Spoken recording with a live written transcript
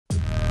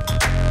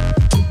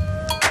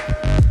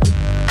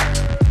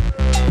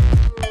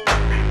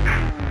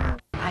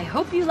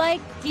you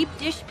like deep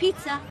dish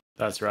pizza.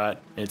 That's right,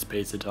 it's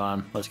pizza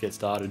time. Let's get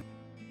started.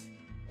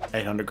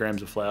 800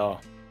 grams of flour,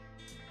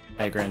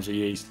 8 grams of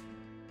yeast,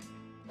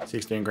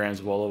 16 grams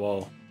of olive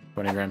oil,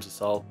 20 grams of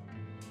salt,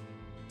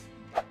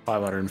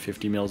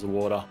 550 mils of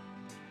water.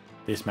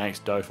 This makes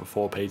dough for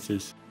 4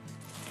 pizzas.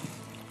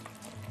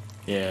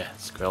 Yeah,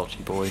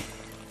 squelchy boy.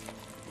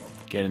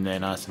 Get in there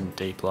nice and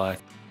deep like.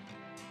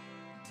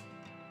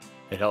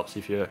 It helps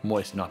if you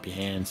moisten up your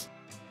hands.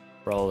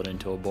 Roll it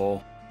into a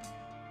ball.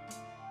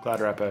 Glad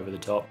wrap over the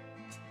top.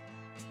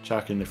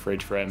 Chuck it in the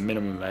fridge for a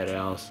minimum of 8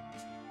 hours.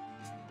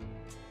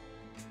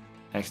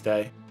 Next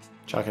day,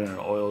 chuck it in an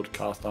oiled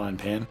cast iron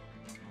pan.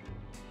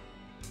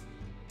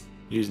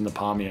 Using the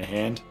palm of your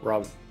hand,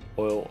 rub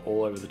oil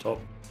all over the top.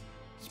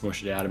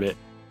 Smush it out a bit.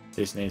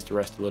 This needs to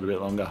rest a little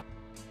bit longer.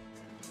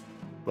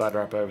 Glad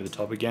wrap over the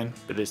top again,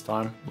 but this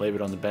time leave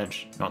it on the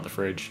bench, not the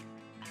fridge.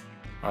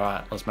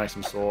 Alright, let's make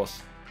some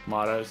sauce.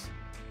 Tomatoes,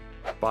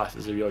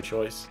 spices of your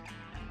choice.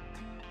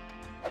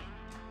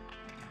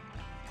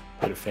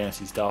 Bit of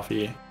fancy stuff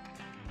here.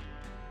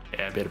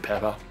 Yeah, a bit of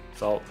pepper,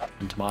 salt,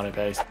 and tomato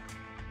paste.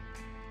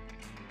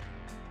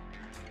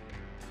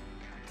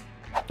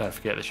 Don't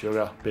forget the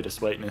sugar, bit of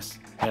sweetness,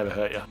 never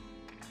hurt you.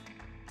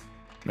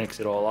 Mix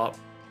it all up.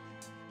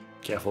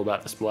 Careful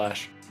about the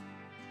splash.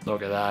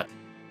 Look at that,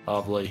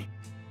 lovely.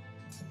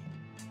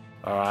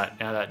 Alright,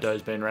 now that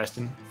dough's been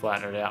resting,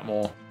 flatten it out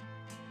more.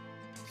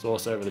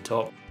 Sauce over the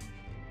top.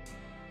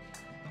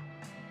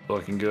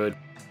 Looking good.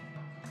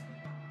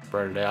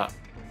 Spread it out.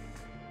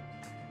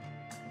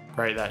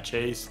 Grate that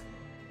cheese.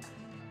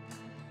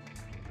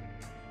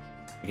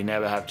 You can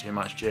never have too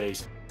much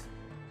cheese.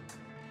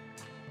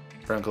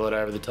 Sprinkle it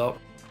over the top.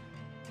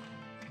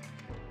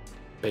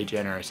 Be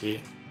generous here.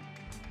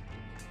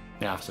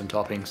 Now for some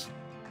toppings.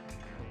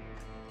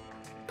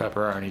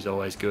 Pepperoni's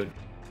always good.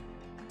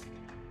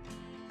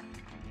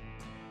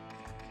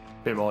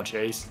 Bit more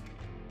cheese.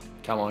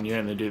 Come on, you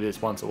only do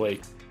this once a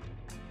week.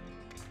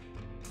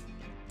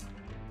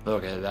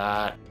 Look at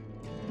that.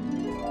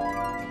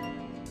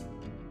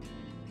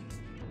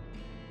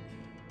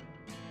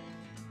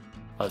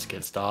 Let's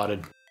get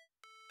started.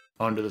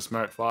 Onto the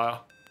smoke fire.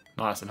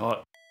 Nice and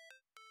hot.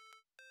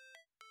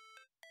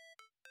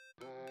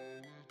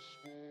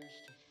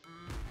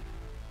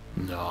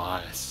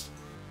 Nice.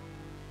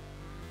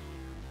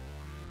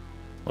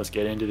 Let's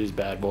get into this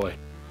bad boy.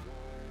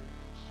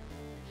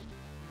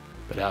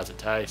 But how's it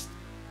taste?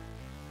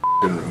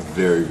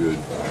 Very good.